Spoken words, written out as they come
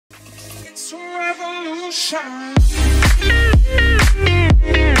shine.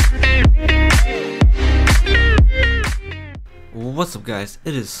 What's up guys,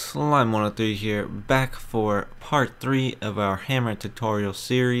 it is Slime103 here, back for part 3 of our hammer tutorial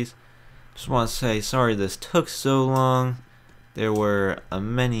series. Just want to say sorry this took so long. There were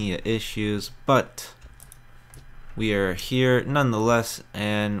many issues, but we are here nonetheless,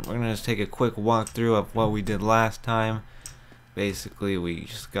 and we're going to just take a quick walkthrough of what we did last time. Basically, we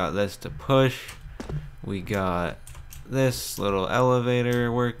just got this to push. We got this little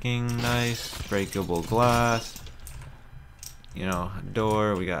elevator working nice, breakable glass. You know, a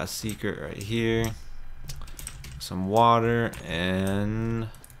door, we got a secret right here, some water, and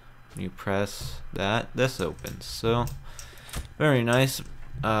when you press that, this opens. So very nice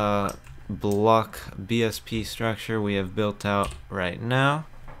block BSP structure we have built out right now,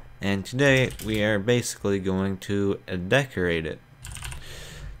 and today we are basically going to decorate it.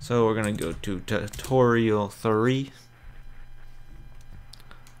 So we're gonna go to tutorial 3.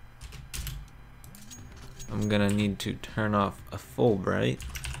 I'm gonna need to turn off a full bright.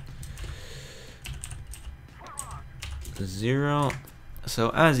 0. So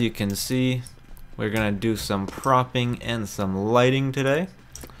as you can see, we're gonna do some propping and some lighting today.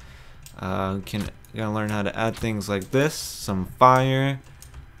 Gonna learn how to add things like this, some fire,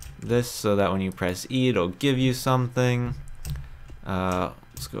 this so that when you press E it'll give you something.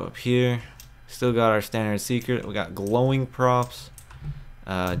 Let's go up here. Still got our standard secret. We got glowing props.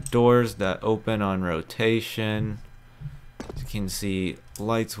 Doors that open on rotation. As you can see,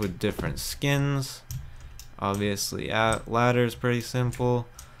 lights with different skins. Obviously, ladder's pretty simple.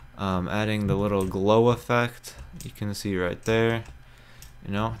 Adding the little glow effect, you can see right there.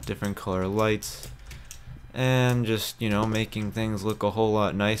 You know, different color lights, and just, you know, making things look a whole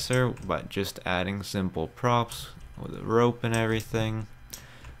lot nicer by just adding simple props with a rope and everything,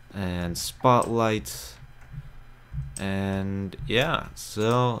 and spotlights. And yeah,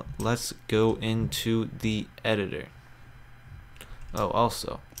 so let's go into the editor. Oh,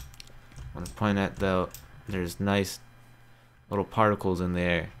 also, I want to point out though, there's nice little particles in the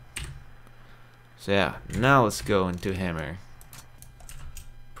air. So yeah, now let's go into hammer.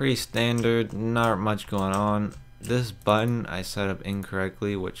 Pretty standard, not much going on. This button I set up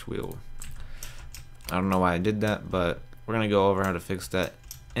incorrectly, which I don't know why I did that, but we're gonna go over how to fix that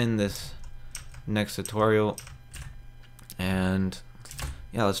in this next tutorial. And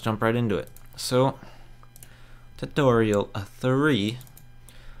yeah, let's jump right into it. So tutorial 3,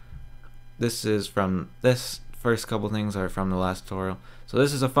 this first couple things are from the last tutorial. So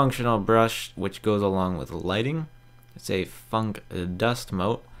this is a functional brush which goes along with lighting. It's a funk dust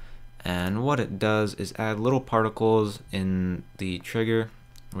mote, and what it does is add little particles in the trigger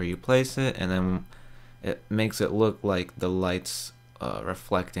where you place it, and then it makes it look like the lights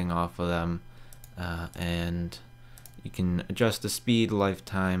reflecting off of them, and you can adjust the speed,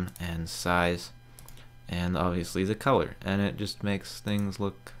 lifetime, and size, and obviously the color, and it just makes things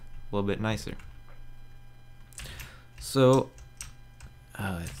look a little bit nicer. So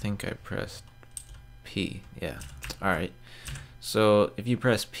I think I pressed P. Yeah. Alright. So if you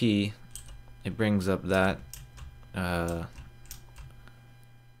press P, it brings up that.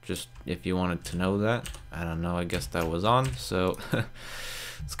 Just if you wanted to know that. I don't know, I guess that was on. So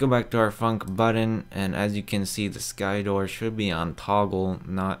let's go back to our funk button, and as you can see, the sky door should be on toggle,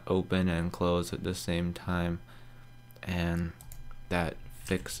 not open and close at the same time, and that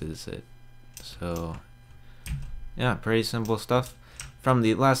fixes it. So yeah, pretty simple stuff from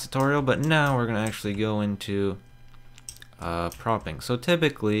the last tutorial, but now we're gonna actually go into propping. So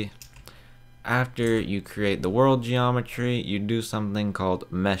typically, after you create the world geometry, you do something called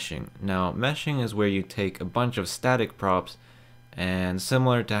meshing. Now, meshing is where you take a bunch of static props, and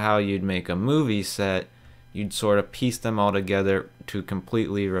similar to how you'd make a movie set, you'd sort of piece them all together to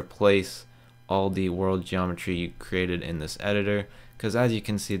completely replace all the world geometry you created in this editor, because as you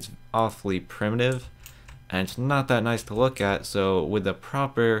can see, it's awfully primitive and it's not that nice to look at. So with the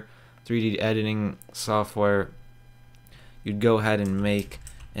proper 3D editing software, you'd go ahead and make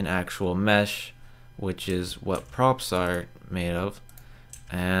an actual mesh, which is what props are made of,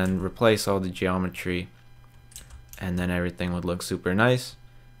 and replace all the geometry, and then everything would look super nice,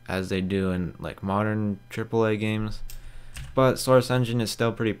 as they do in like modern AAA games. But Source Engine is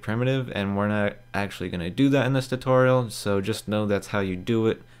still pretty primitive, and we're not actually going to do that in this tutorial, so just know that's how you do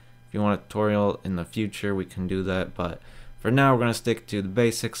it. If you want a tutorial in the future, we can do that, but for now we're going to stick to the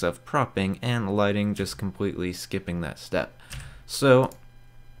basics of propping and lighting, just completely skipping that step. So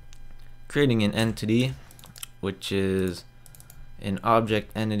creating an entity, which is an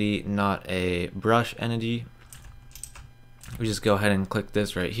object entity, not a brush entity. we just go ahead and click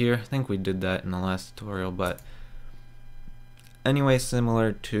this right here. I think we did that in the last tutorial, but anyway,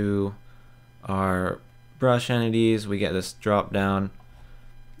 similar to our brush entities, we get this drop down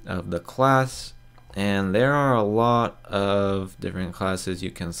of the class, and there are a lot of different classes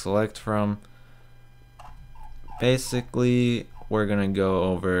you can select from. Basically, we're gonna go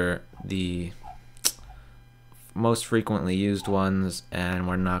over the most frequently used ones, and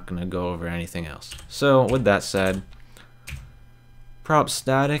we're not gonna go over anything else. So with that said, prop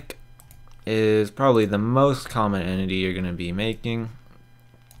static is probably the most common entity you're gonna be making.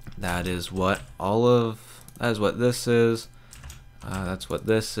 That is what this is. That's what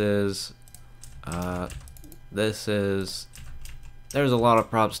this is. There's a lot of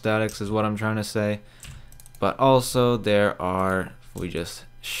prop statics is what I'm trying to say. But also there are, if we just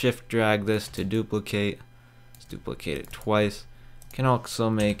shift drag this to duplicate, let's duplicate it twice. Can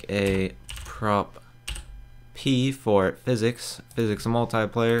also make a prop P for physics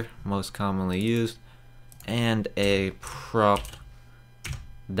multiplayer, most commonly used, and a prop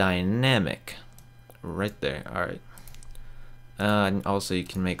dynamic right there. Alright. And also you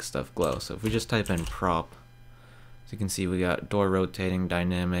can make stuff glow. So if we just type in prop, as you can see, we got door rotating,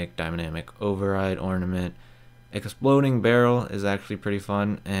 dynamic override, ornament, exploding barrel is actually pretty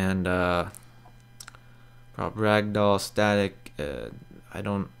fun, and prop ragdoll, static. I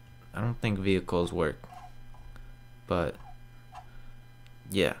don't think vehicles work, but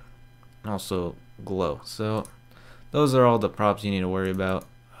yeah, also glow. So those are all the props you need to worry about.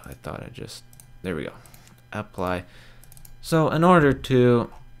 I thought there we go, apply. So in order to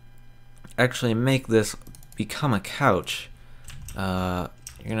actually make this become a couch,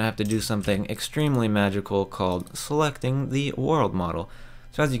 you're gonna have to do something extremely magical called selecting the world model.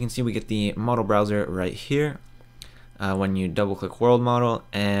 So as you can see, we get the model browser right here when you double click world model,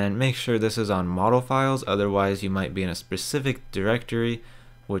 and make sure this is on model files, otherwise you might be in a specific directory,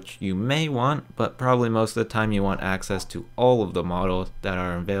 which you may want, but probably most of the time you want access to all of the models that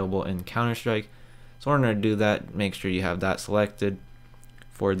are available in Counter-Strike. So in order to do that, make sure you have that selected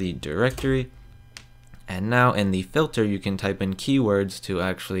for the directory. And now in the filter, you can type in keywords to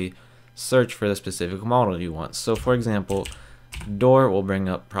actually search for the specific model you want. So for example, door will bring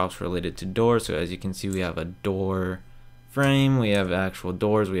up props related to doors. So as you can see, we have a door frame, we have actual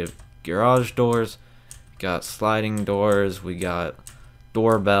doors, we have garage doors, we got sliding doors, we got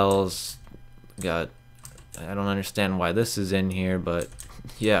doorbells, we got, I don't understand why this is in here, but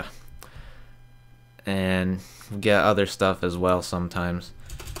yeah. And we get other stuff as well sometimes.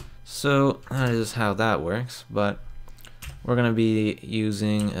 So that is how that works, but we're gonna be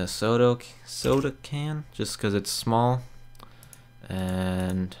using a soda can just because it's small,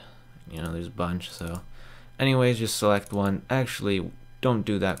 and you know there's a bunch. So anyways, just select one. Actually, don't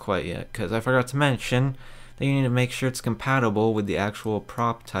do that quite yet, because I forgot to mention that you need to make sure it's compatible with the actual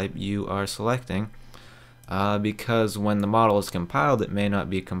prop type you are selecting, because when the model is compiled, it may not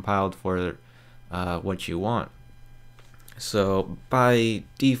be compiled for what you want. So by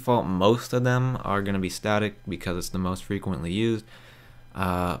default, most of them are going to be static because it's the most frequently used,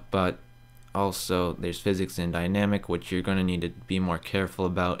 but also there's physics and dynamic, which you're going to need to be more careful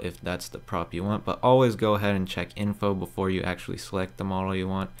about if that's the prop you want. But always go ahead and check info before you actually select the model you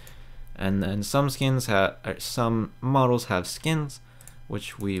want. And then some models have skins,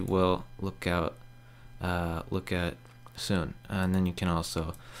 which we will look at soon. And then you can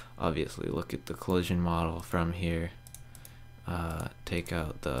also obviously look at the collision model from here. Take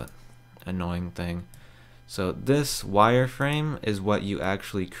out the annoying thing. So this wireframe is what you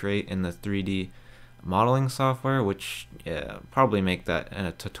actually create in the 3D modeling software, which probably make that in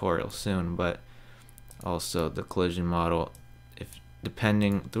a tutorial soon. But also the collision model,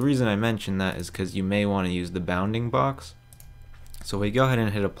 the reason I mention that is because you may want to use the bounding box. So we go ahead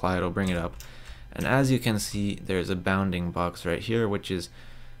and hit apply, it'll bring it up, and as you can see, there's a bounding box right here, which is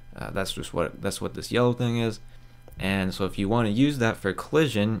that's what this yellow thing is. And so if you want to use that for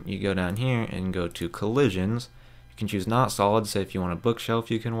collision, you go down here and go to collisions. You can choose not solid, say if you want a bookshelf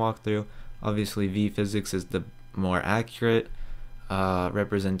you can walk through. Obviously v-physics is the more accurate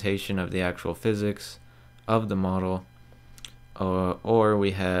representation of the actual physics of the model, or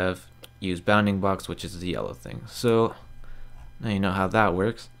we have use bounding box, which is the yellow thing. So now you know how that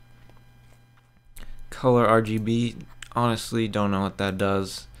works. Color RGB, honestly don't know what that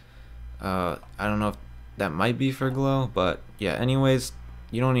does. I don't know if that might be for glow, but yeah, anyways,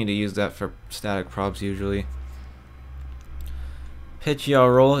 you don't need to use that for static props usually. Pitch yaw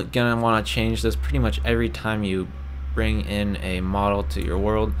roll, you're gonna want to change this pretty much every time you bring in a model to your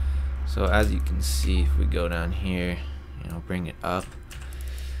world. So as you can see, if we go down here, bring it up.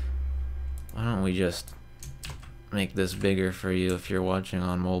 Why don't we just make this bigger for you if you're watching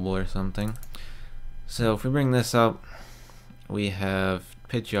on mobile or something. So if we bring this up, we have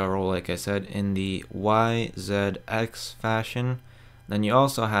pitch yaw roll, like I said, in the Y, Z, X fashion. Then you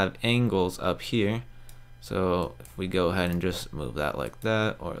also have angles up here. So if we go ahead and just move that like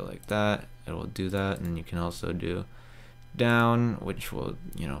that or like that, it will do that. And you can also do down, which will,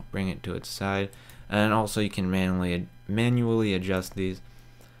 you know, bring it to its side. And also you can manually adjust these.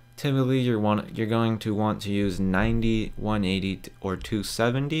 Typically you're going to want to use 90, 180, or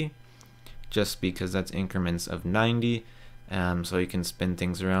 270, just because that's increments of 90. So you can spin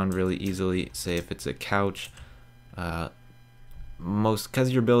things around really easily. Say if it's a couch,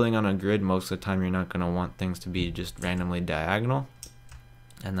 because you're building on a grid, most of the time you're not going to want things to be just randomly diagonal,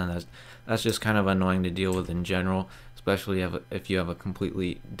 and then that's just kind of annoying to deal with in general, especially if you have a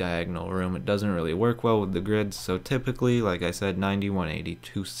completely diagonal room. It doesn't really work well with the grids. So typically, like I said, 90, 180,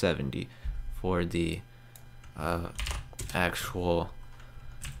 270 for the actual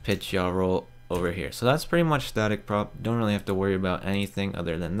pitch yaw roll over here. So that's pretty much static prop. Don't really have to worry about anything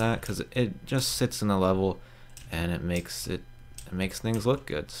other than that, because it just sits in the level and it makes things look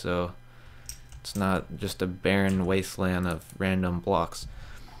good. So it's not just a barren wasteland of random blocks.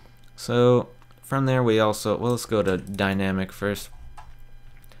 So from there we also, well, let's go to dynamic first.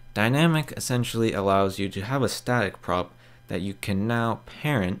 Dynamic essentially allows you to have a static prop that you can now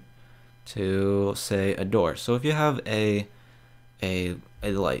parent to, say, a door. So if you have a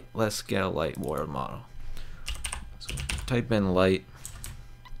light, let's get a light world model. So type in light,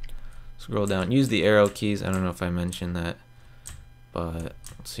 scroll down, use the arrow keys. I don't know if I mentioned that, but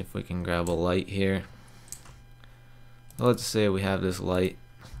let's see if we can grab a light here. Let's say we have this light,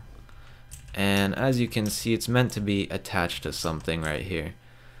 and as you can see, it's meant to be attached to something right here.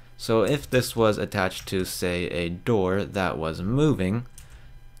 So if this was attached to, say, a door that was moving,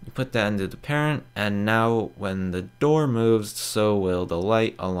 you put that into the parent, and now when the door moves, so will the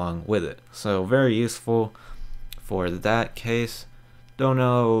light along with it. So very useful for that case. Don't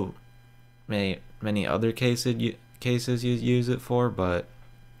know many other cases you use it for, but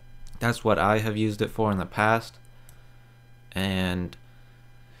that's what I have used it for in the past. And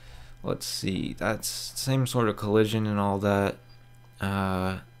let's see, that's same sort of collision and all that.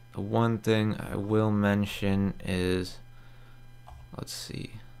 The one thing I will mention is, let's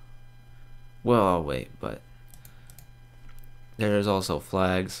see, well, I'll wait, but there's also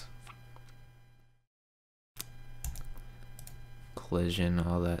flags, collision,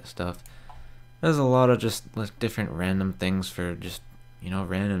 all that stuff. There's a lot of just like different random things for just, you know,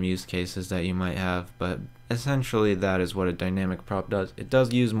 random use cases that you might have, but essentially that is what a dynamic prop does. It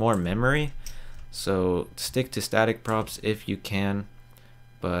does use more memory, so stick to static props if you can,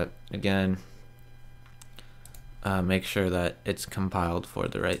 but again, make sure that it's compiled for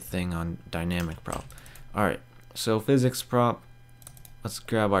the right thing on dynamic prop. Alright, so physics prop, let's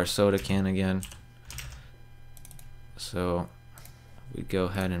grab our soda can again. So we go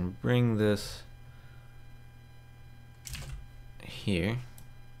ahead and bring this here,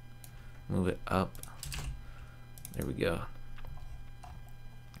 move it up, there we go.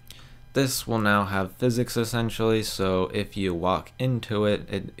 This will now have physics essentially, so if you walk into it,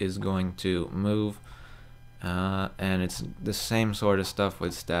 it is going to move. And it's the same sort of stuff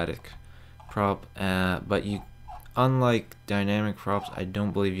with static prop, but unlike dynamic props, I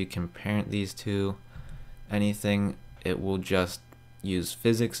don't believe you can parent these to anything. It will just use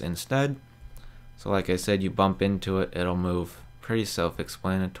physics instead. So like I said, you bump into it, it'll move. Pretty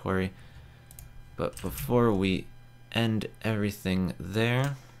self-explanatory. But before we end everything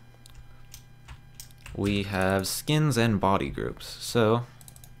there, we have skins and body groups. So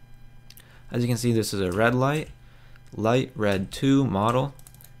as you can see, this is a red light, red 2 model.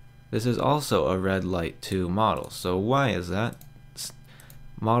 This is also a red light 2 model. So why is that?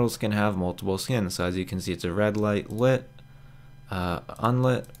 Models can have multiple skins. So as you can see, it's a red light, lit,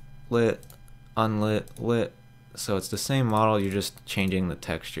 unlit, lit, unlit, lit. So it's the same model, you're just changing the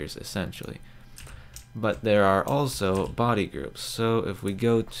textures essentially. But there are also body groups. So if we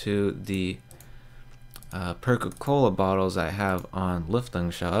go to the Coca-Cola bottles I have on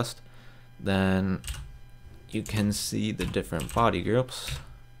Lüftungsschacht, then you can see the different body groups.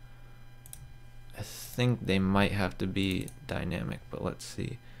 I think they might have to be dynamic, but let's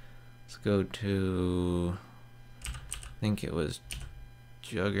see. Let's go to, I think it was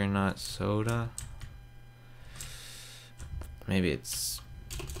Juggernaut Soda. Maybe it's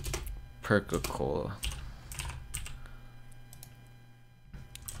Coca-Cola.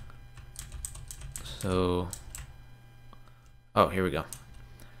 So, oh, here we go.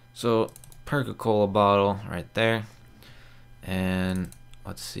 So Coca-Cola bottle right there, and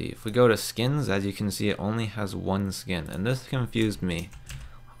let's see, if we go to skins, as you can see, it only has one skin, and this confused me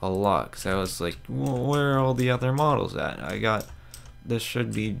a lot because I was like, well, where are all the other models at? I got, this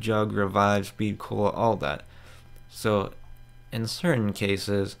should be Jug, Revive, Speed, Cola, all that. So in certain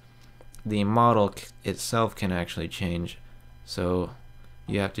cases, the model itself can actually change, so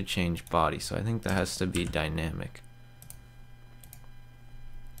you have to change body. So I think that has to be dynamic.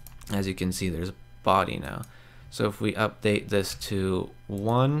 As you can see, there's body now. So if we update this to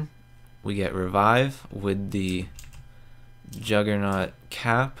 1, we get Revive with the Juggernaut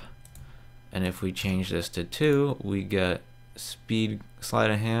cap, and if we change this to 2, we get Speed Sleight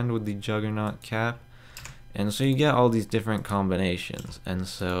of Hand with the Juggernaut cap. And so you get all these different combinations, and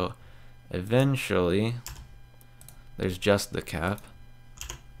so eventually there's just the cap.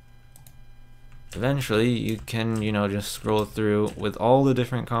 Eventually you can, you know, just scroll through with all the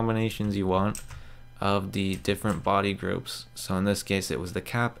different combinations you want of the different body groups. So in this case it was the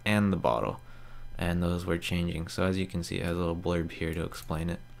cap and the bottle, and those were changing. So as you can see, it has a little blurb here to explain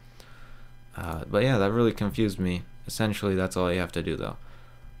it. But yeah, that really confused me. Essentially that's all you have to do though.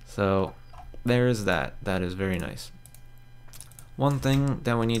 So there is that. That is very nice. One thing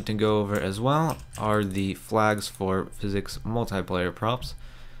that we need to go over as well are the flags for physics multiplayer props.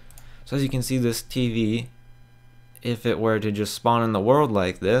 So as you can see, this TV, if it were to just spawn in the world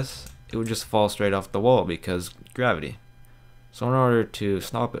like this, it would just fall straight off the wall because gravity. So in order to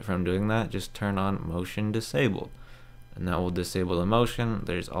stop it from doing that, just turn on motion disabled, and that will disable the motion.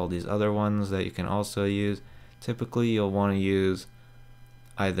 There's all these other ones that you can also use. Typically you'll want to use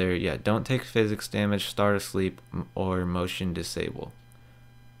either, don't take physics damage, start asleep, or motion disable,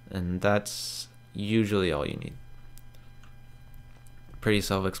 and that's usually all you need. Pretty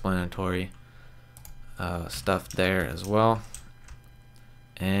self-explanatory stuff there as well.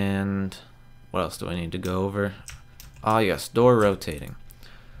 And what else do I need to go over? Ah yes, door rotating.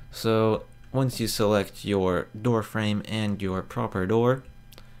 So once you select your door frame and your proper door,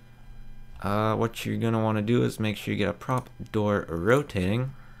 what you're gonna want to do is make sure you get a prop door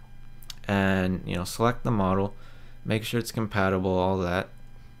rotating, and select the model, make sure it's compatible, all that,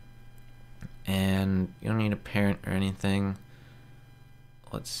 and you don't need a parent or anything.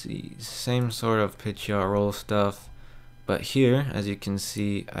 Let's see, same sort of pitch yaw roll stuff, but here, as you can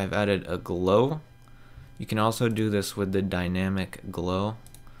see, I've added a glow. You can also do this with the dynamic glow,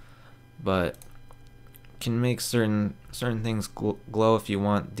 but can make certain things glow if you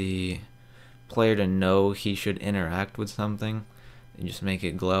want the player to know he should interact with something. You just make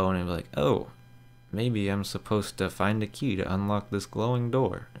it glow, and it'll be like, oh, maybe I'm supposed to find a key to unlock this glowing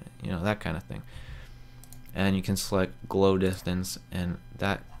door, that kind of thing. And you can select glow distance and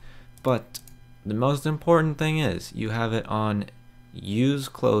that, but the most important thing is you have it on use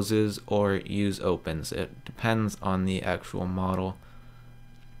closes or use opens. It depends on the actual model,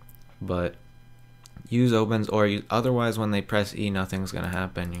 but use opens, or otherwise when they press E, nothing's gonna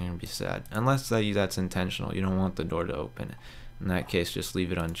happen. You're gonna be sad, unless that's intentional. You don't want the door to open. In that case, just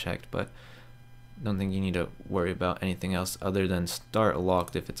leave it unchecked, but don't think you need to worry about anything else other than start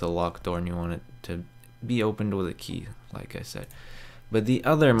locked if it's a locked door and you want it to be opened with a key, like I said. But the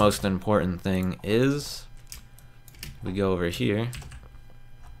other most important thing is, we go over here,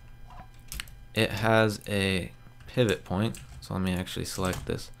 it has a pivot point. So let me actually select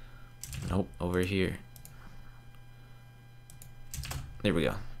this. Nope, over here. There we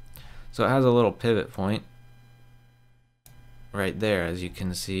go. So it has a little pivot point right there, as you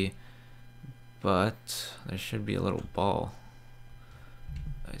can see, but there should be a little ball.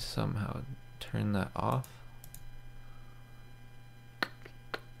 I somehow turn that off.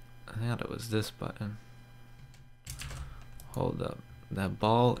 I thought it was this button. Hold up, that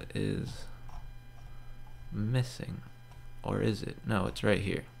ball is missing, or is it? No, it's right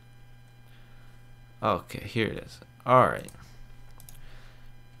here. Okay, here it is. Alright.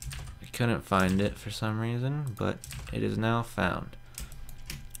 I couldn't find it for some reason, but it is now found.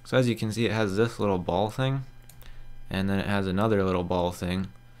 So as you can see, it has this little ball thing, and then it has another little ball thing,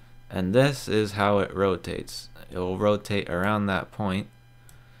 and this is how it rotates. It will rotate around that point.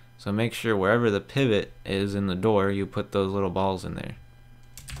 So make sure wherever the pivot is in the door, you put those little balls in there.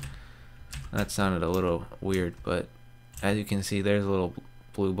 That sounded a little weird, but as you can see, there's a little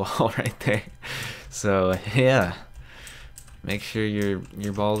blue ball right there. So yeah, make sure your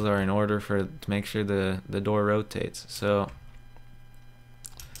balls are in order to make sure the door rotates. So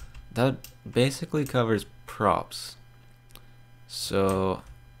that basically covers props. So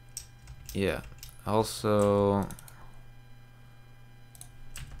yeah, also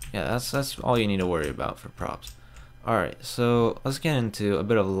that's all you need to worry about for props. Alright, so let's get into a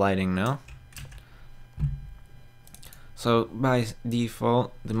bit of lighting now. So by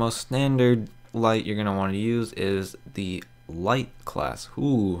default, the most standard light you're going to want to use is the light class.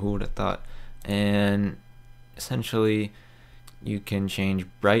 Ooh, who would have thought? And essentially you can change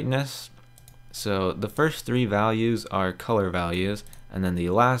brightness. So the first three values are color values, and then the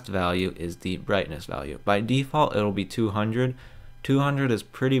last value is the brightness value. By default, it'll be 200. 200 is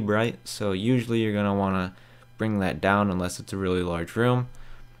pretty bright, so usually you're going to want to bring that down unless it's a really large room.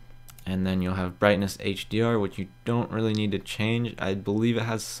 And then you'll have brightness HDR, which you don't really need to change. I believe it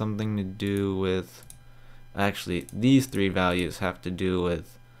has something to do with, actually these three values have to do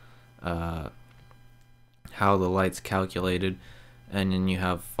with how the light's calculated. And then you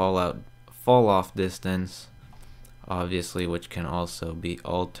have fall off distance, obviously, which can also be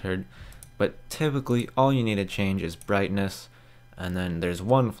altered. But typically all you need to change is brightness. And then there's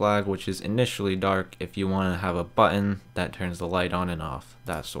one flag which is initially dark if you want to have a button that turns the light on and off,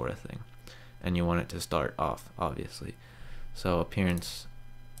 that sort of thing. And you want it to start off, obviously. So appearance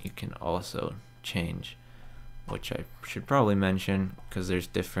you can also change, which I should probably mention because there's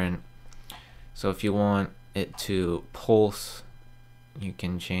different. So if you want it to pulse, you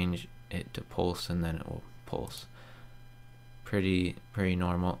can change it to pulse and then it will pulse. Pretty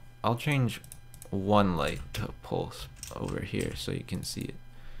normal. I'll change one light to pulse over here so you can see it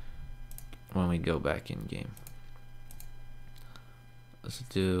when we go back in game. Let's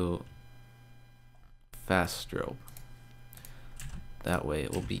do fast strobe. That way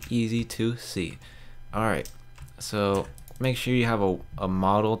it will be easy to see. Alright, so make sure you have a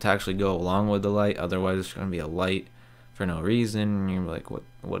model to actually go along with the light, otherwise it's going to be a light for no reason and you're like,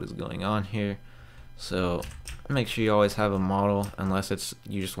 what is going on here? So make sure you always have a model, unless it's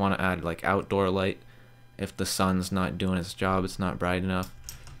you just want to add like outdoor light. If the sun's not doing its job, it's not bright enough,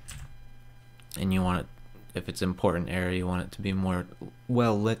 and you want it, if it's important area, you want it to be more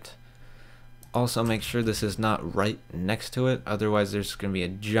well lit. Also make sure this is not right next to it, otherwise there's going to be a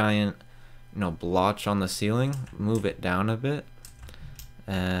giant blotch on the ceiling. Move it down a bit,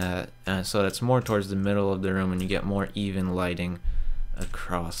 and so that's more towards the middle of the room and you get more even lighting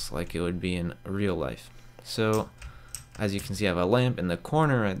across like it would be in real life. So as you can see, I have a lamp in the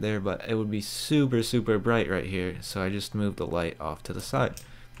corner right there, but it would be super bright right here, so I just moved the light off to the side.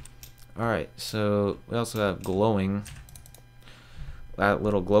 Alright, so we also have glowing,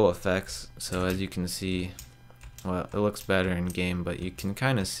 little glow effects. So as you can see, well, it looks better in game, but you can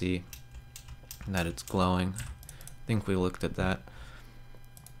kind of see that it's glowing. I think we looked at that.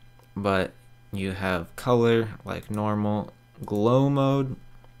 But you have color, like normal, glow mode.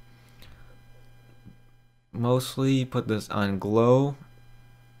 Mostly put this on glow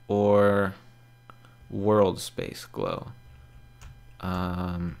or world space glow.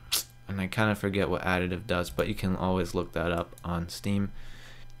 And I kind of forget what additive does, but you can always look that up on Steam.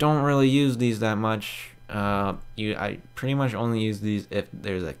 Don't really use these that much. I pretty much only use these if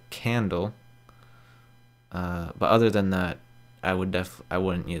there's a candle. But other than that, I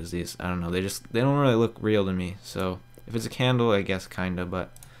wouldn't use these. I don't know. They don't really look real to me. So if it's a candle, I guess kinda,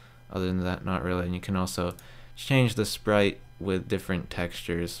 but other than that, not really. And you can also change the sprite with different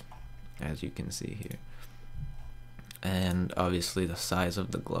textures, as you can see here. And obviously the size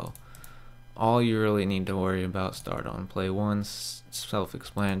of the glow. All you really need to worry about, start on play one,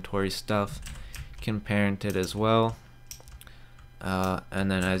 self-explanatory stuff. You can parent it as well. And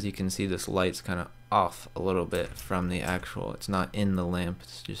then as you can see, this light's kind of off a little bit from the actual, it's not in the lamp,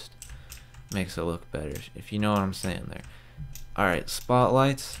 it's just makes it look better, if you know what I'm saying there. Alright,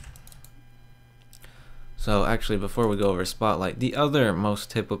 spotlights. So actually, before we go over spotlight, the other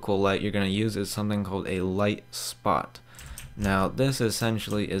most typical light you're going to use is something called a light spot. Now this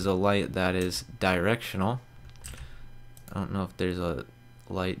essentially is a light that is directional. I don't know if there's a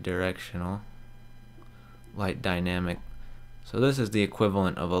light directional, light dynamic. So this is the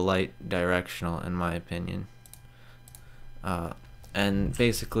equivalent of a light directional in my opinion. And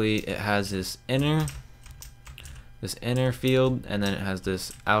basically it has this inner field, and then it has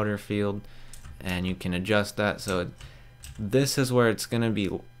this outer field, and you can adjust that. So this is where it's gonna be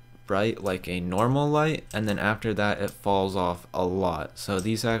bright like a normal light, and then after that it falls off a lot. So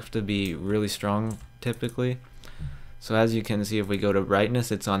these have to be really strong typically. So as you can see, if we go to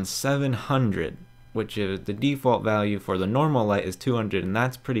brightness, it's on 700, which is the default value for the normal light is 200, and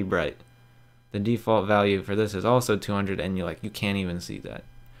that's pretty bright. The default value for this is also 200, and you can't even see that.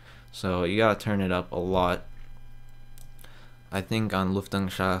 So you gotta turn it up a lot. I think on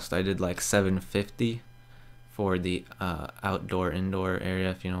Luftangshast I did like 750 for the outdoor-indoor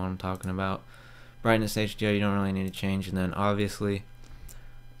area, if you know what I'm talking about. Brightness HDR you don't really need to change, and then obviously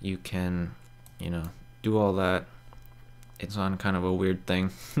you can, do all that. It's on kind of a weird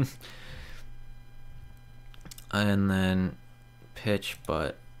thing. and then pitch,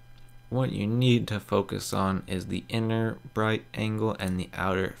 but what you need to focus on is the inner bright angle and the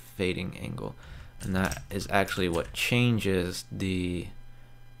outer fading angle, and that is actually what changes the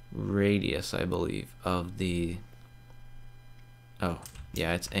radius, I believe, of the, oh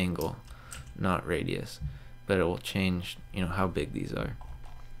yeah, it's angle, not radius, but it will change, you know, how big these are.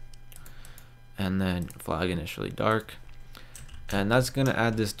 And then flag initially dark, and that's going to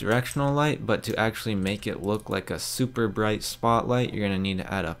add this directional light, but to actually make it look like a super bright spotlight, you're going to need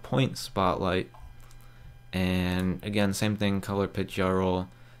to add a point spotlight. And again, same thing, color, pitch, yaw roll.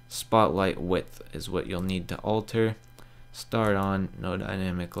 Spotlight width is what you'll need to alter. Start on, no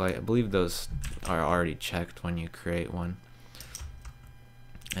dynamic light. I believe those are already checked when you create one.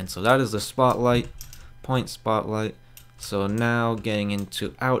 And so that is the spotlight, point spotlight. So now getting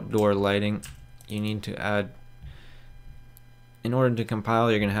into outdoor lighting, you need to add, in order to compile,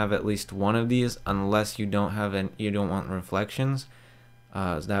 you're going to have at least one of these, unless you don't have you don't want reflections.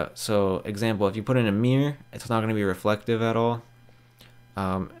 So example, if you put in a mirror, it's not going to be reflective at all.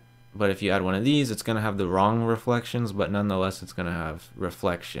 But if you add one of these, it's going to have the wrong reflections, but nonetheless it's going to have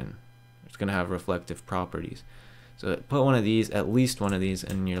reflection. It's going to have reflective properties. So put one of these, at least one of these,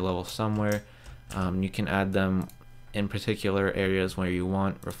 in your level somewhere. You can add them in particular areas where you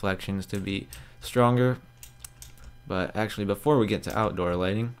want reflections to be stronger. But actually, before we get to outdoor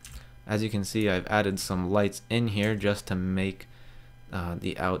lighting, as you can see, I've added some lights in here just to make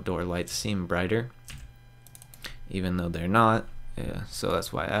the outdoor lights seem brighter, even though they're not. Yeah, so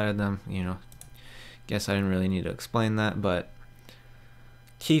that's why I added them. You know, guess I didn't really need to explain that. But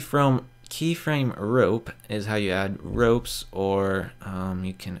keyframe rope is how you add ropes, or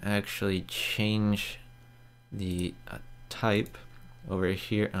you can actually change the type over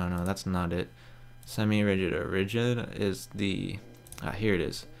here. Oh no, that's not it. Semi-rigid or rigid is the, here it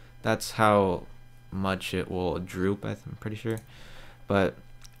is. That's how much it will droop, I'm pretty sure. But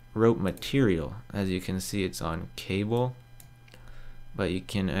rope material, as you can see, it's on cable, but you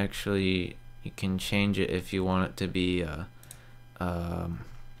can actually, you can change it if you want it to be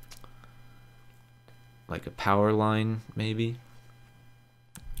like a power line maybe.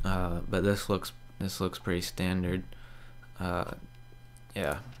 But this looks pretty standard.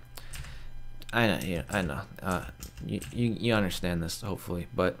 Yeah, I know. You understand this hopefully,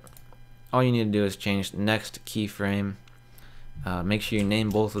 but all you need to do is change next keyframe. Make sure you name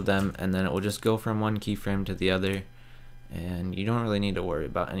both of them, and then it will just go from one keyframe to the other, and you don't really need to worry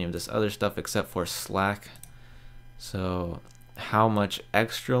about any of this other stuff except for slack. So how much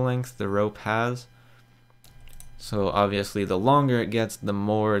extra length the rope has. So obviously the longer it gets, the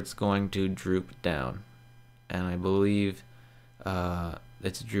more it's going to droop down, and I believe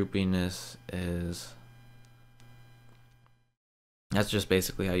its droopiness is, that's just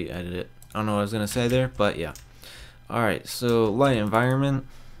basically how you edit it. I don't know what I was gonna say there, but yeah. Alright, so light environment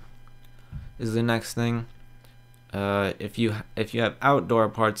is the next thing. If you have outdoor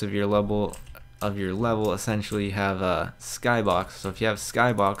parts of your level, essentially you have a skybox. So if you have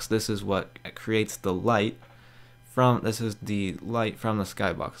skybox, this is what creates the light from, this is the light from the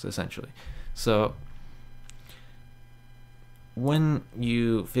skybox essentially. So when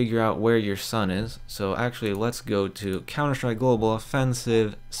you figure out where your sun is, so actually let's go to Counter-Strike Global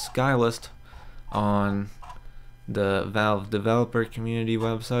Offensive Skylist on the Valve developer community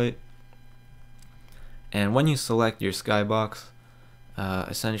website, and when you select your skybox,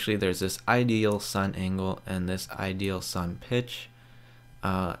 essentially there's this ideal sun angle and this ideal sun pitch.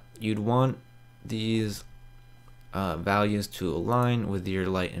 You'd want these values to align with your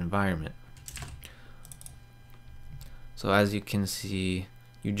light environment. So as you can see,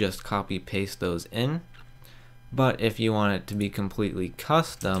 you just copy paste those in. But if you want it to be completely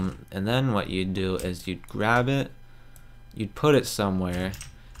custom, and then what you'd do is you'd grab it, you'd put it somewhere,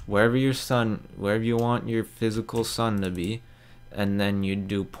 wherever your sun, wherever you want your physical sun to be, and then you'd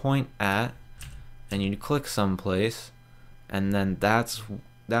do point at, and you'd click someplace, and then that's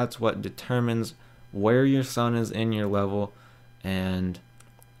what determines where your sun is in your level, and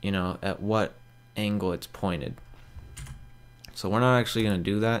you know, at what angle it's pointed. So we're not actually going to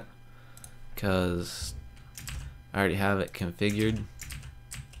do that because I already have it configured.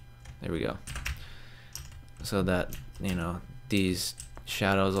 There we go. So that, you know, these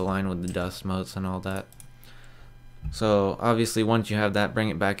shadows align with the dust motes and all that. So obviously once you have that, bring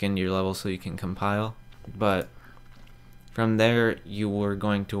it back into your level so you can compile. But from there, you were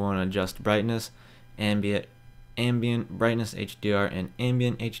going to want to adjust brightness, ambient brightness HDR, and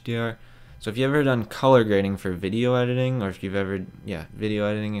ambient HDR. So if you've ever done color grading for video editing, or if you've ever, video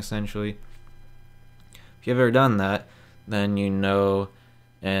editing essentially, if you've ever done that, then you know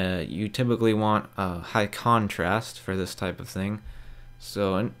You typically want a high contrast for this type of thing.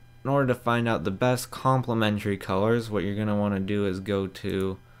 So in order to find out the best complementary colors, what you're going to want to do is go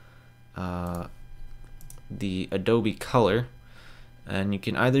to the Adobe Color, and you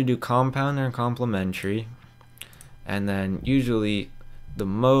can either do compound or complementary, and then usually the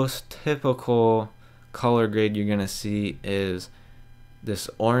most typical color grade you're going to see is this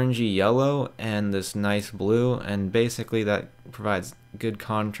orangey yellow and this nice blue, and basically that provides good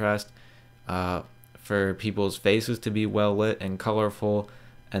contrast for people's faces to be well lit and colorful,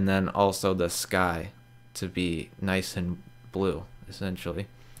 and then also the sky to be nice and blue, essentially.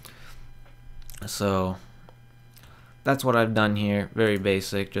 So that's what I've done here. Very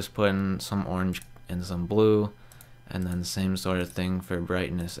basic, just putting some orange and some blue, and then same sort of thing for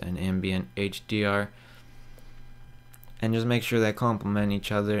brightness and ambient HDR. And just make sure they complement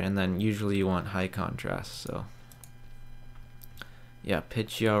each other, and then usually you want high contrast. So yeah,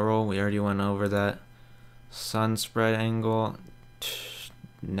 pitch yaw roll, we already went over that. Sun spread angle,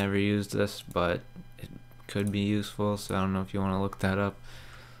 never used this, but it could be useful, so I don't know if you want to look that up.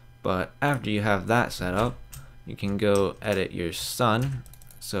 But after you have that set up, you can go edit your sun.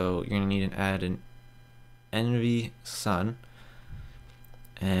 So you're going to need to add an NV sun,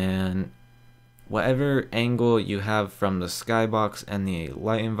 and whatever angle you have from the skybox and the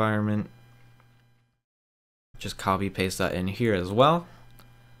light environment, just copy paste that in here as well,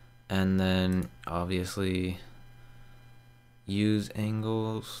 and then obviously use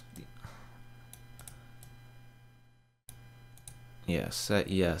angles. Yeah, set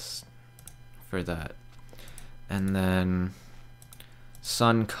yes for that. And then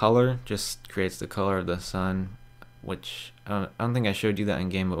sun color just creates the color of the sun, which I don't think I showed you that in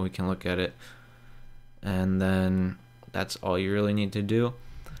game, but we can look at it. And then that's all you really need to do.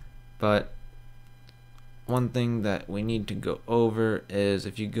 But one thing that we need to go over is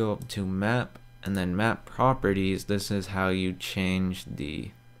if you go up to map and then map properties, this is how you change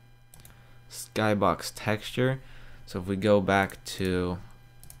the skybox texture. So if we go back to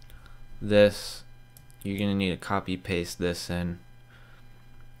this, you're gonna need to copy paste this in.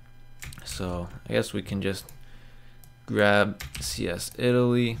 So I guess we can just grab CS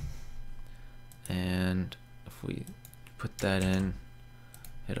Italy, and if we put that in,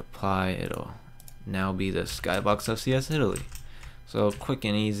 hit apply, it'll now be the skybox of CS Italy. So quick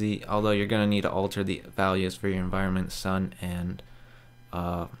and easy, although you're gonna need to alter the values for your environment, sun and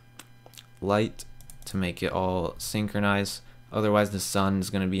light, to make it all synchronized. Otherwise the sun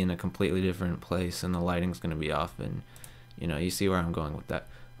is going to be in a completely different place and the lighting's going to be off, and you see where I'm going with that.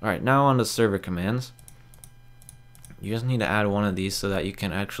 Alright, now on to server commands. You just need to add one of these so that you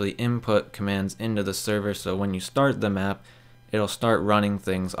can actually input commands into the server, so when you start the map it'll start running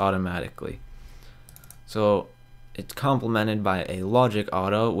things automatically. So it's complemented by a logic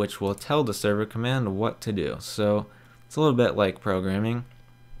auto, which will tell the server command what to do. So it's a little bit like programming.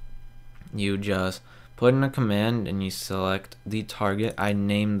 You just put in a command and you select the target. I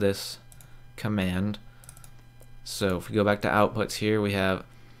named this command. So if we go back to outputs here, we have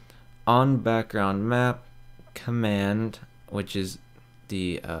on background map command, which is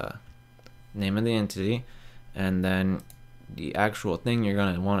the name of the entity, and then the actual thing you're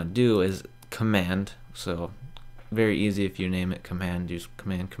going to want to do is command. So very easy, if you name it command, use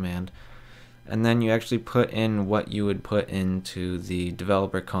command. And then you actually put in what you would put into the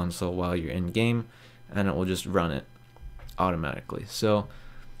developer console while you're in game, and it will just run it automatically. So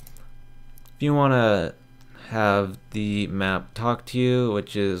if you want to have the map talk to you,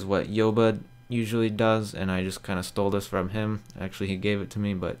 which is what Yoba usually does, and I just kind of stole this from him. Actually, he gave it to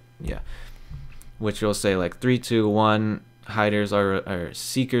me, but yeah. Which will say like 3, 2, 1, hiders or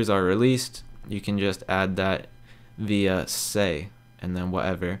seekers are released. You can just add that via say, and then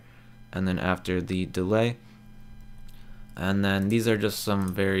whatever, and then after the delay. And then these are just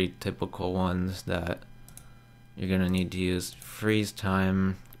some very typical ones that you're gonna need to use: freeze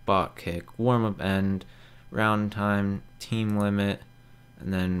time, bot kick, warm up end, round time, team limit,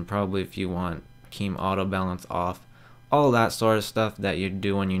 and then probably if you want team auto balance off, all that sort of stuff that you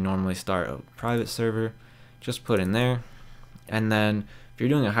do when you normally start a private server, just put in there. And then if you're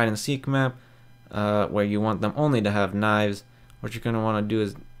doing a hide and seek map where you want them only to have knives, what you're gonna want to do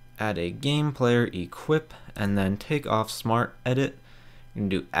is add a game player equip, and then take off smart edit. You can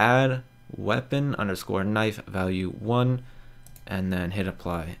do add weapon underscore knife value 1, and then hit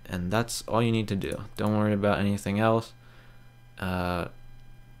apply, and that's all you need to do. Don't worry about anything else. Can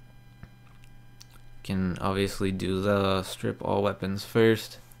obviously do the strip all weapons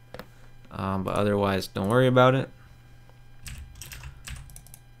first, but otherwise don't worry about it.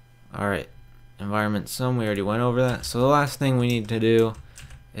 Alright, environment sum, we already went over that. So the last thing we need to do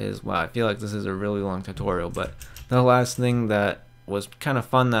is, wow, I feel like this is a really long tutorial, but the last thing that was kind of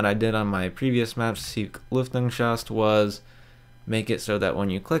fun that I did on my previous map, Seek Lüftungsschacht, was make it so that when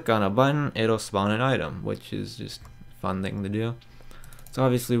you click on a button, it'll spawn an item, which is just a fun thing to do. So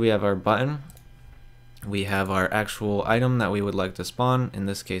obviously we have our button, we have our actual item that we would like to spawn, in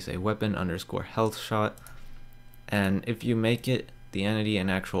this case a weapon _ health shot, and if you make it the entity an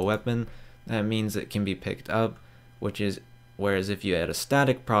actual weapon, that means it can be picked up, whereas if you add a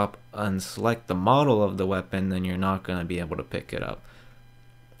static prop and select the model of the weapon, then you're not going to be able to pick it up,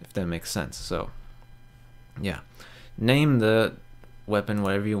 if that makes sense. So yeah, name the weapon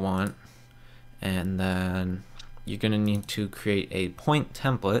whatever you want, and then you're going to need to create a point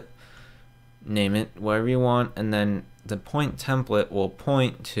template, name it whatever you want, and then the point template will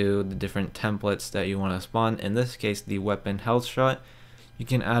point to the different templates that you want to spawn. In this case, the weapon health shot, you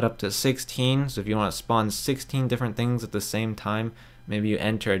can add up to 16, so if you want to spawn 16 different things at the same time, maybe you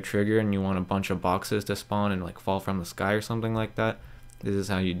enter a trigger and you want a bunch of boxes to spawn and like fall from the sky or something like that, this is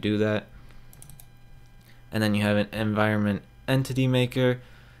how you do that. And then you have an environment entity maker,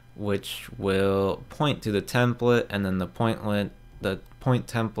 which will point to the template, and then the point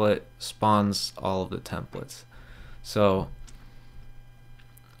template spawns all of the templates. So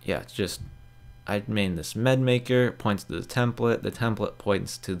yeah, it's just, I made this med maker, points to the template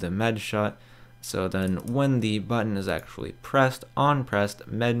points to the med shot. So then when the button is actually pressed, on pressed,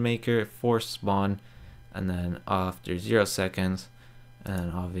 med maker, force spawn, and then after 0 seconds,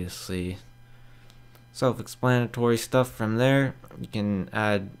 and obviously self-explanatory stuff from there. You can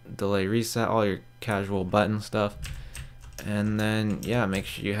add delay reset, all your casual button stuff, and then yeah, make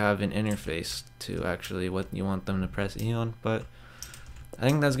sure you have an interface to actually what you want them to press E on. But I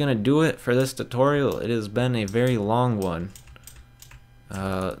think that's gonna do it for this tutorial. It has been a very long one.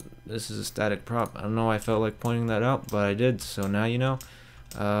 This is a static prop. I don't know why I felt like pointing that out, but I did, so now you know.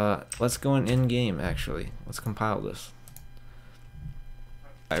 Let's go in game actually. Let's compile this.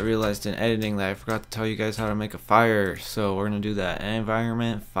 I realized in editing that I forgot to tell you guys how to make a fire, so we're gonna do that.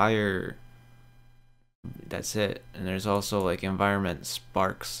 Environment fire. That's it. And there's also like environment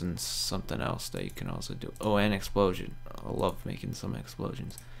sparks and something else that you can also do. Oh, and explosion. I love making some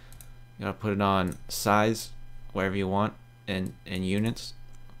explosions. You gotta put it on size, wherever you want, in units.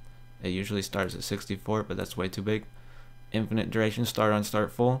 It usually starts at 64, but that's way too big. Infinite duration, start on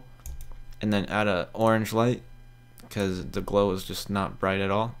start full, and then add a orange light, because the glow is just not bright at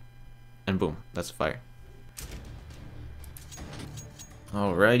all, and boom, that's fire.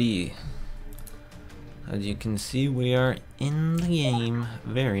 Alrighty, as you can see, we are in the game.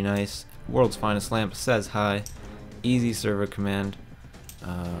 Very nice. World's finest lamp says hi. Easy server command.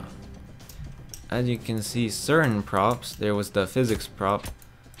 As you can see, certain props, there was the physics prop,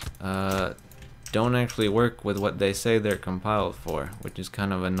 don't actually work with what they say they're compiled for, which is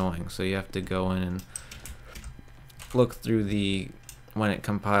kind of annoying. So you have to go in and look through when it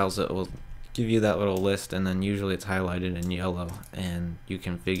compiles, it will give you that little list, and then usually it's highlighted in yellow, and you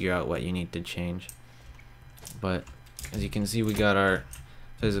can figure out what you need to change. But as you can see, we got our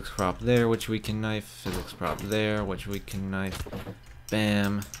physics prop there, which we can knife, physics prop there, which we can knife,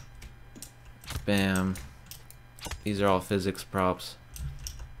 bam, bam. These are all physics props.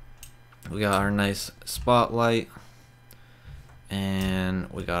 We got our nice spotlight, and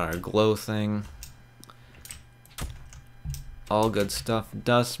we got our glow thing. All good stuff.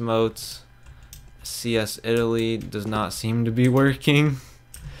 Dust motes. CS Italy does not seem to be working.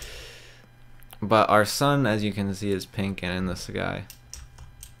 But our sun, as you can see, is pink and in the sky.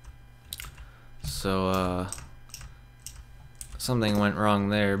 So, something went wrong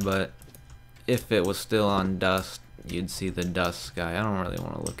there, but if it was still on dust, you'd see the dust sky. I don't really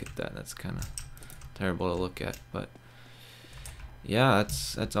want to look at that. That's kind of terrible to look at, but yeah,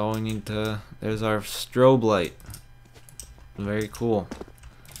 that's all we need to. There's our strobe light. Very cool.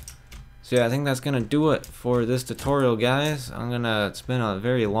 So yeah, I think that's gonna do it for this tutorial, guys. It's been a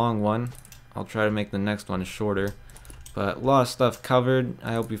very long one. I'll try to make the next one shorter, but a lot of stuff covered.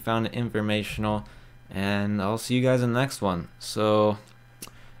 I hope you found it informational, and I'll see you guys in the next one. So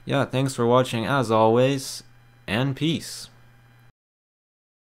yeah, thanks for watching as always, and peace.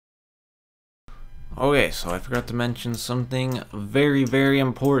 Okay, so I forgot to mention something very, very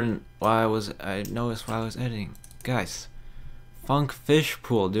important I noticed while I was editing. Guys, Funk Fish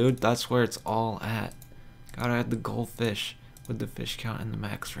Pool, dude, that's where it's all at. Gotta add the goldfish with the fish count in the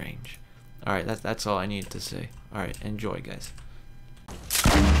max range. Alright, that's all I need to say. Alright, enjoy, guys.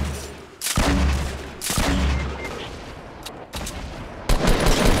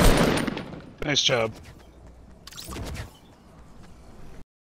 Nice job.